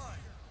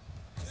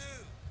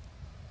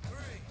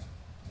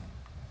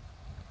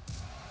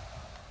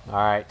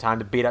 Alright, time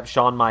to beat up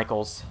Shawn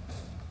Michaels.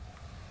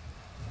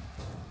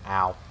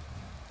 Ow.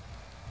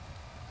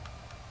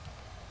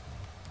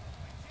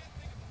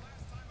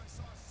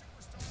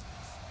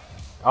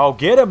 Oh,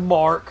 get him,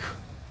 Mark!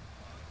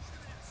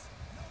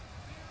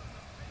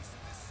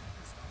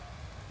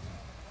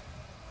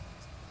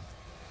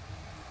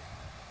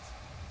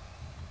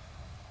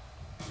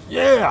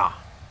 Yeah!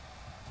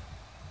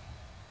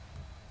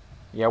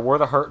 Yeah, we're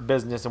the Hurt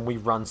Business and we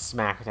run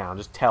Smackdown.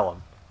 Just tell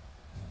him.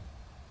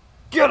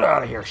 Get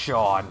out of here,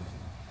 Sean!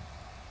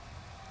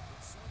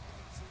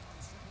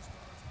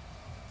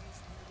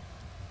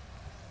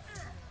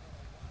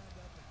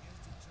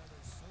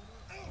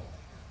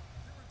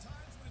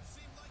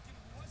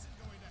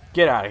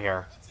 Get out of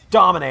here.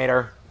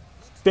 Dominator.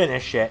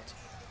 Finish it.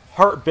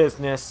 Hurt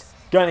Business.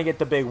 Gonna get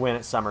the big win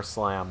at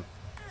SummerSlam.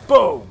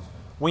 Boom!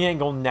 We ain't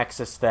gonna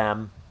Nexus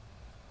them.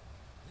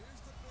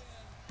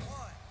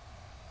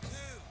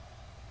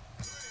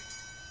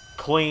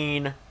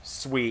 Clean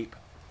sweep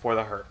for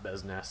the Hurt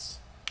Business.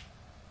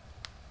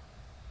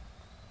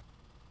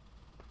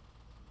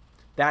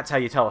 That's how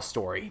you tell a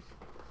story.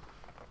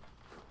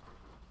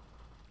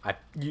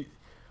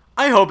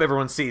 I hope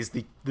everyone sees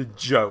the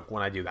joke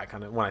when I do that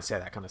kind of, when I say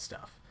that kind of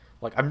stuff.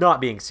 Like, I'm not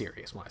being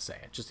serious when I say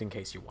it, just in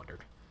case you wondered.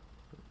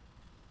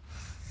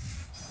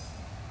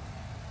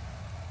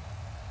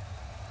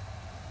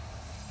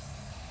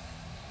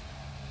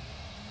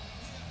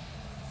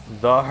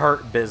 The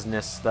Hurt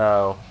Business,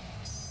 though.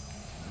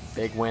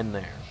 Big win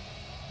there.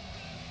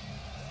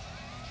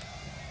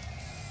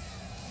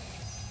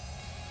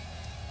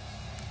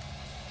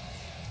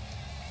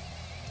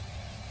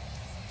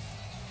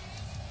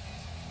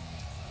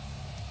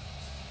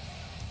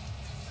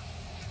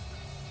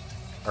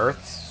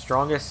 Earth's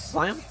Strongest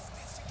Slam?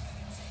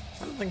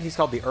 I don't think he's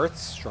called the Earth's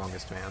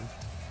Strongest Man.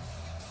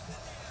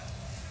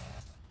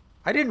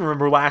 I didn't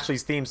remember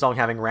Lashley's theme song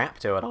having rap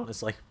to it,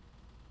 honestly.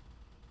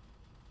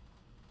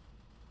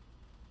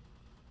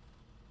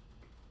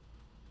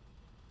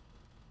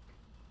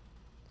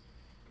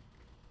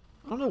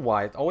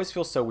 why. It always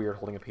feels so weird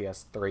holding a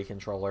PS3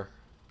 controller.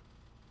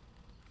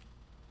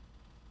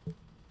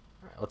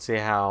 Alright, let's see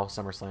how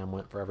SummerSlam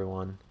went for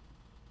everyone.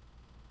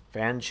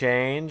 Fan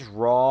change,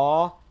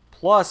 Raw,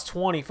 plus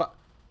 25...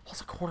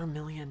 Plus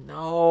 $250,000.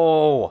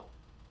 No!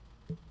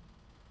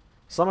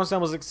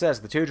 SummerSlam was a success.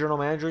 The two general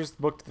managers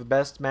booked the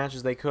best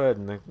matches they could,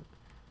 and the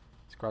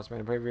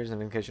cross-branded pay-per-views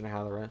an indication of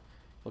how the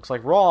looks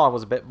like Raw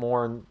was a bit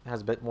more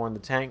has a bit more in the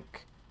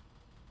tank.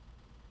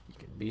 You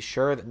can be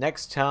sure that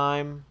next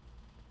time.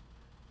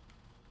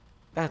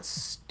 That's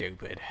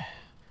stupid.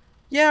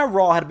 Yeah,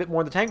 Raw had a bit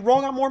more in the tank. Raw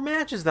got more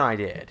matches than I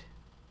did.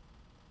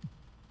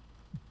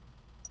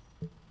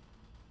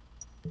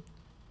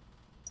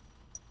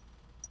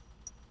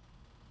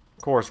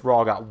 Of course,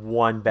 Raw got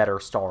one better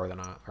star than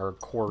us, or of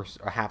course,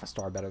 a half a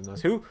star better than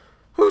us.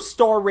 Whose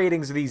star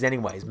ratings are these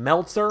anyways?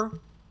 Meltzer?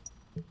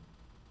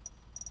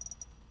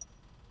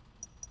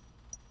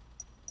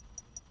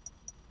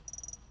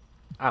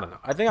 I don't know.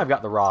 I think I've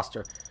got the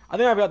roster. I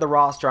think I've got the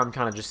roster I'm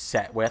kind of just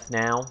set with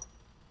now.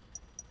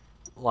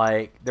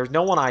 Like, there's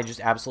no one I just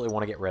absolutely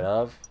want to get rid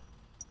of.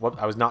 Well,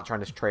 I was not trying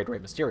to trade Rey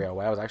Mysterio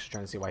away. I was actually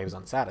trying to see why he was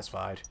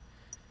unsatisfied.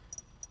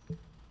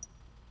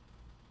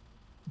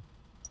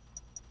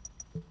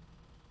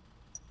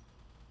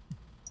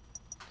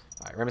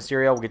 Alright, Rey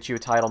Mysterio will get you a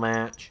title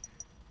match.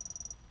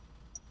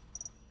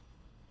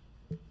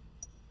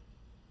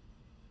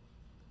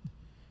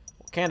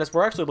 Well, Candice,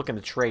 we're actually looking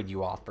to trade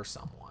you off for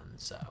someone,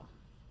 so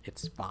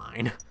it's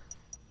fine.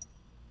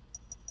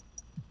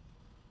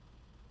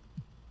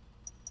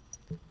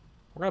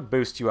 We're going to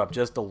boost you up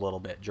just a little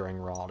bit during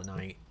Raw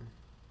tonight.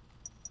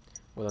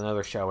 With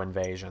another show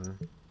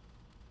invasion.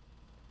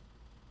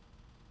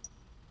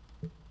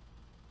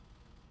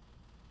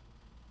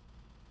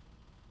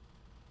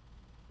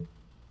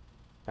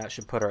 That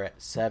should put her at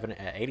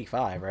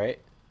 85, right?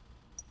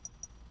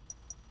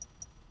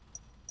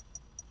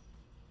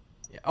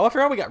 Yeah. Oh, I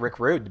forgot we got Rick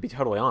Rude, to be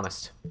totally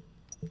honest.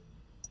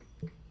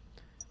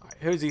 Alright,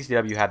 who's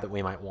ECW had that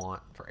we might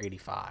want for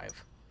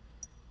 85?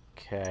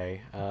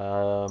 Okay.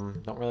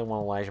 Don't really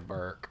want Elijah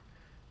Burke.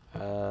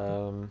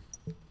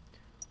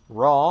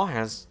 Raw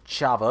has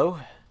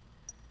Chavo.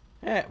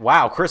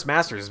 Wow, Chris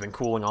Masters has been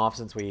cooling off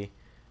since we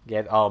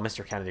get... Oh,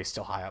 Mr. Kennedy's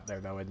still high up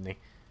there, though, isn't he?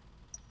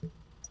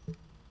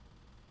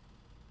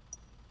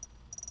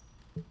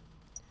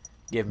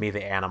 Give me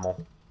the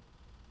animal.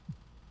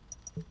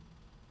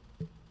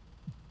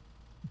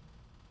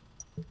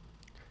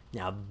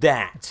 Now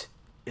that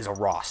is a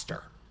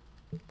roster.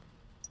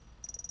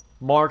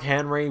 Mark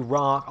Henry,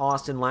 Rock,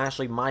 Austin,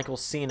 Lashley, Michael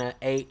Cena,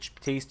 H,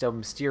 Batista,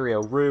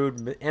 Mysterio, Rude,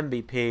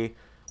 MVP,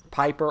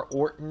 Piper,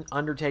 Orton,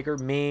 Undertaker,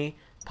 me,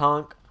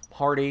 Punk,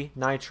 Hardy,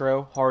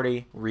 Nitro,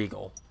 Hardy,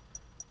 Regal.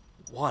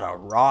 What a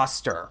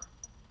roster.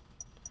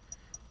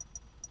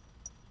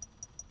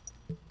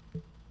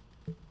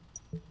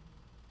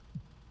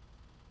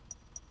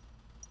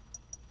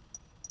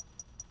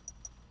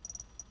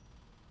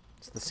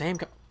 It's the same...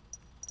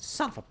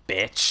 Son of a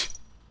bitch.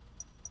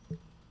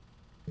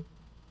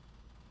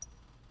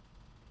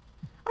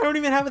 I don't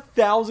even have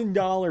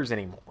 $1,000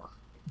 anymore.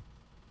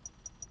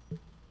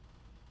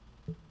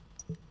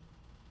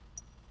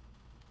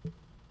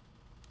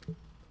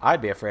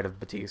 I'd be afraid of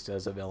Batista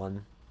as a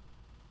villain.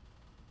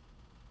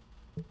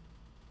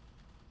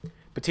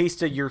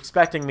 Batista, you're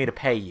expecting me to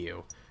pay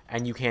you,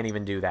 and you can't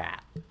even do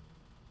that.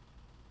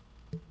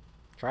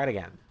 Try it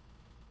again.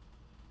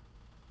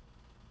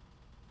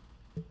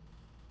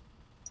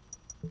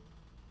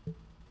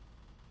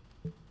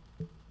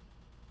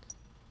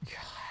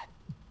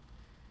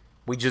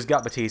 We just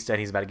got Batista, and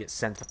he's about to get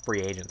sent to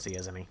free agency,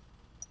 isn't he?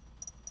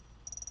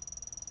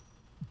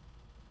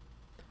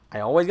 I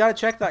always gotta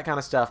check that kind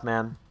of stuff,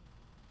 man.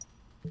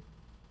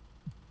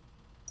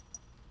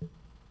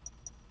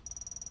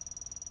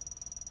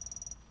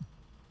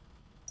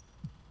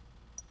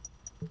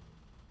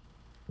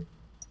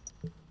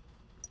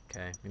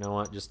 Okay, you know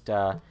what? Just,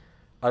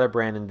 other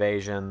brand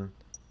invasion.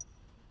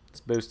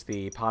 Let's boost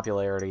the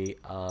popularity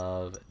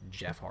of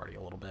Jeff Hardy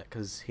a little bit,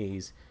 because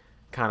he's...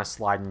 kind of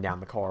sliding down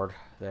the card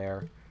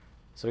there.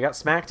 So we got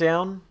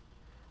Smackdown.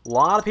 A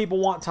lot of people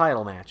want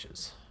title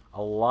matches.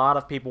 A lot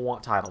of people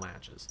want title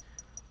matches.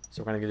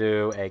 So we're going to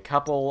do a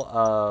couple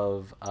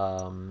of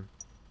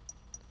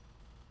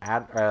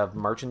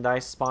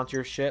merchandise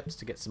sponsorships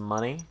to get some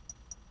money.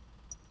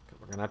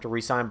 We're going to have to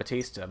re-sign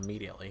Batista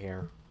immediately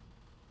here.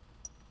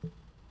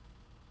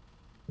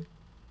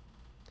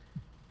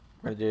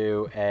 We're going to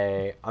do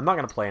a... I'm not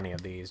going to play any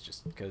of these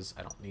just because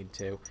I don't need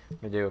to. We're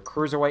going to do a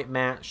Cruiserweight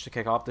match to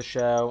kick off the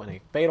show and a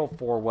Fatal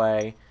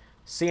 4-Way.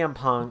 CM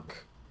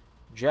Punk,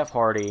 Jeff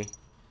Hardy,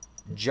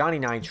 Johnny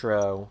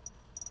Nitro,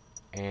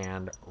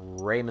 and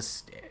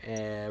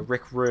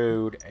Rick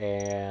Rude,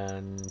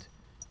 and...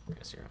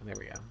 There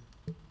we go.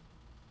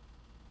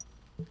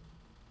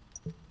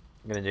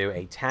 I'm going to do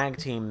a tag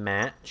team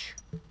match.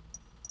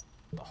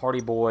 The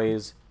Hardy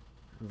Boys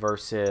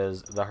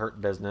versus the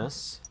Hurt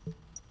Business.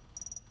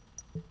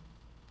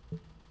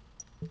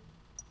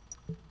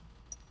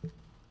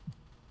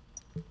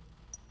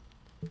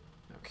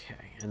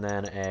 And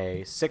then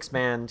a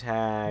 6-man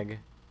tag.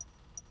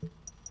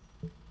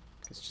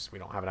 It's just we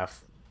don't have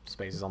enough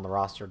spaces on the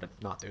roster to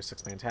not do a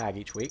 6-man tag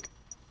each week.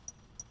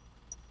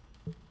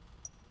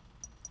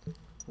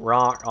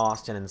 Rock,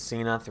 Austin, and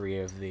Cena, 3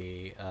 of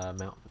the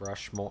Mount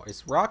Rushmore.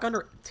 Is Rock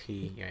under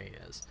T? Yeah, he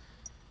is.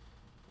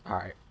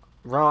 Alright.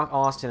 Rock,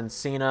 Austin, and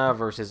Cena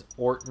versus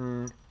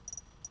Orton,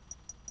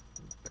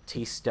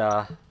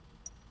 Batista,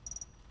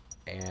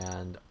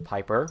 and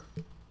Piper.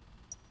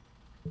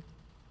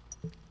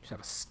 Just have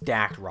a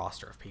stacked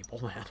roster of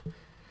people, man.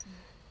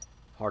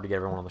 Hard to get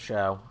everyone on the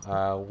show.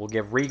 We'll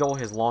give Regal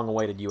his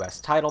long-awaited U.S.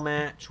 title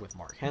match with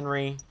Mark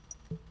Henry.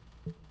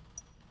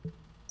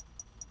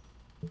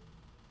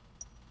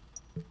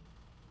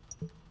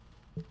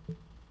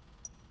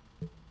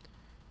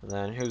 And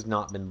then who's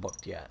not been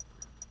booked yet?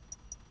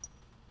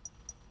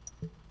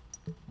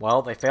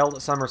 Well, they failed at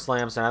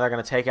SummerSlam, so now they're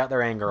going to take out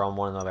their anger on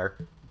one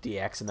another.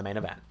 DX in the main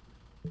event.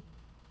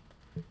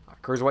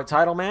 Cruiserweight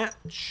title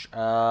match.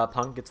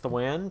 Punk gets the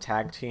win.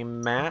 Tag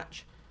team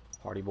match.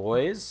 Hardy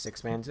Boys.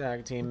 6-man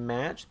tag team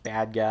match.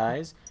 Bad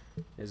guys.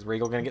 Is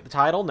Regal going to get the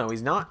title? No,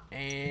 he's not.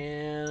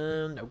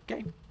 And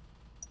okay.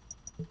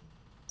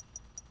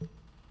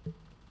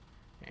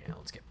 And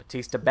let's get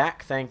Batista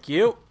back. Thank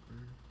you.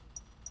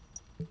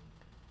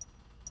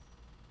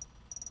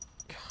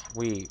 God,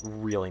 we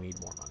really need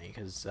more money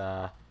because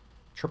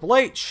Triple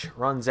H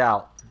runs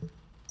out.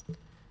 There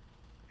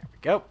we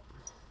go.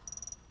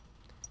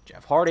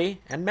 Jeff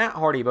Hardy and Matt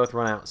Hardy both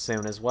run out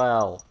soon as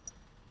well.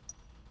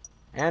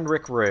 And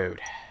Rick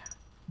Rude.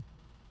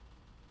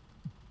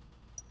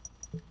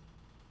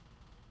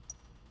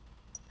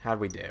 How'd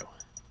we do?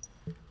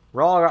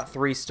 Raw got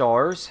 3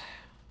 stars.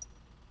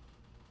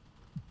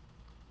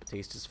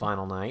 Batista's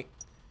final night.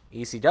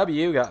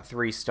 ECW got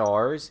 3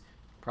 stars.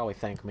 Probably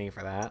thank me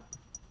for that.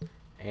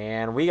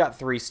 And we got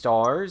 3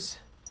 stars.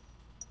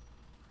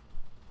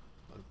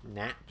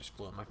 Gnat just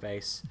flew in my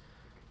face.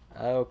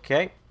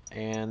 Okay.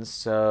 And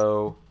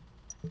so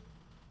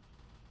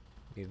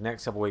these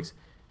next couple weeks.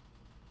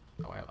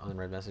 Oh, I have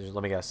unread messages.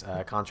 Let me guess.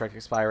 Contract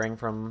expiring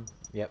from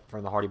the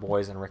Hardy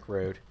Boys and Rick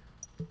Rude.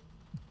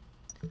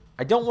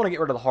 I don't want to get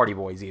rid of the Hardy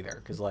Boys either,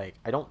 because like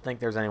I don't think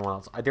there's anyone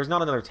else. There's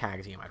not another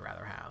tag team I'd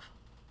rather have.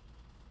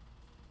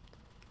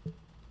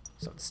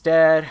 So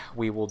instead,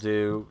 we will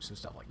do some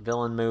stuff like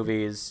villain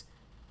movies.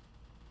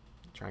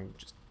 Try and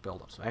just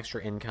build up some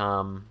extra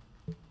income.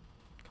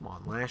 Come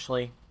on,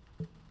 Lashley.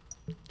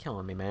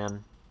 Killing me,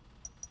 man.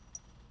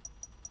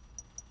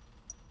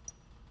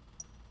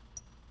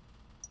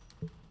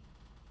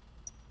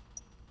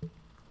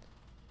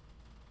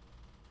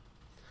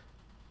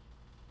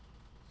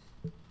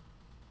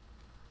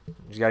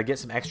 We just got to get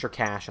some extra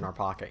cash in our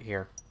pocket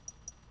here.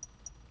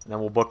 And then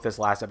we'll book this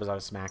last episode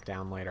of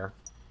Smackdown later.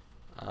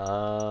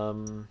 Oh,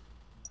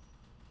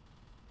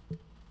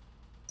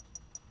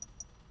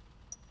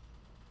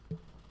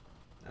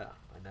 my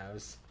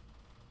nose.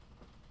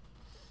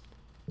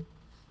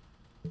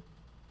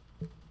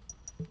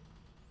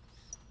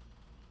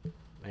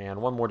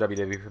 And one more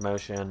WWE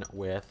promotion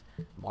with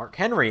Mark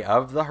Henry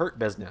of the Hurt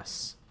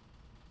Business.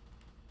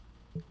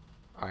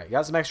 Alright,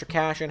 got some extra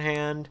cash in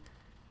hand.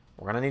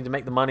 We're going to need to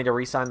make the money to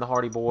re-sign the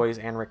Hardy Boys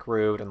and Rick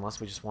Rude, unless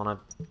we just want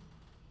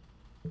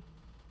to...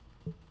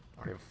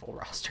 already have a full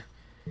roster.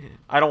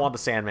 I don't want the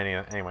Sandman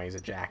anyway, he's a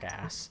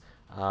jackass.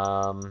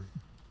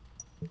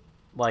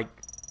 Like,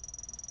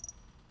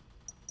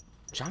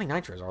 Johnny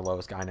Nitro is our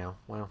lowest guy now.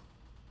 Wow.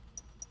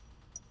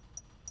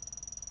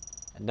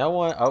 And no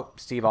one... oh,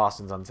 Steve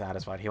Austin's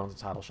unsatisfied. He wants a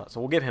title shot. So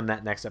we'll give him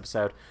that next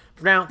episode.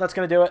 For now, that's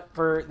going to do it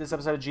for this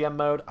episode of GM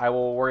Mode. I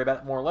will worry about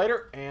it more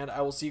later, and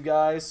I will see you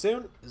guys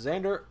soon.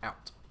 Xander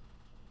out.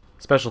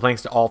 Special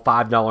thanks to all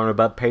 $5 and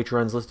above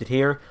patrons listed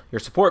here. Your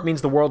support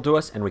means the world to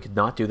us, and we could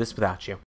not do this without you.